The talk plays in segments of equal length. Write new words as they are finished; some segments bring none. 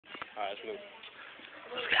Alright, let's move.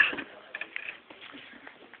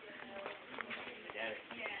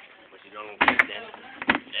 What you doing?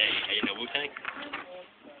 Hey, you know Wu-Tang?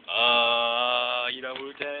 You know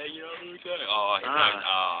Wu-Tang? You know Wu-Tang?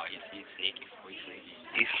 He's sneaky.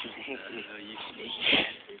 He's sneaky. You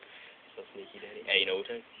sneaky. So sneaky, daddy. Hey, you know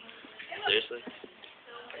Wu-Tang? Seriously?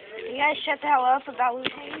 You guys shut the hell up about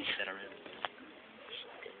Wu-Tang. Sit around.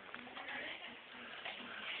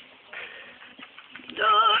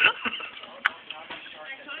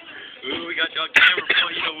 Ooh, we got you on camera, boy.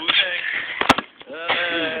 You know Wu-Tang?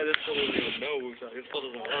 This fool doesn't even know Wu-Tang. This fool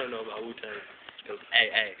doesn't want to know about Wu-Tang. Cause,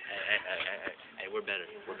 hey, we're better.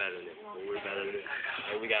 We're better than it. We're better than it.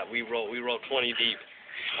 Hey, we roll 20 deep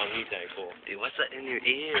on Wu-Tang, fool. Dude, what's that in your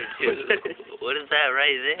ear, dude? What is that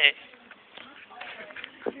right there?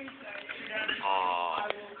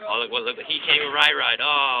 Oh, look, he came right.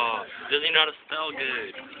 Oh, does he know how to spell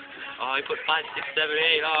good? Oh, he put 5, 6, 7,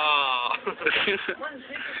 8. Oh.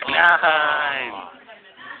 Nice.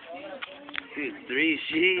 Dude, 3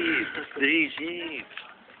 sheep. 3 sheep.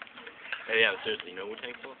 Hey, yeah, seriously, you know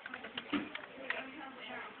Wu-Tang, fool?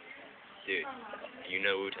 Dude, you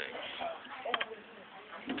know Wu-Tang.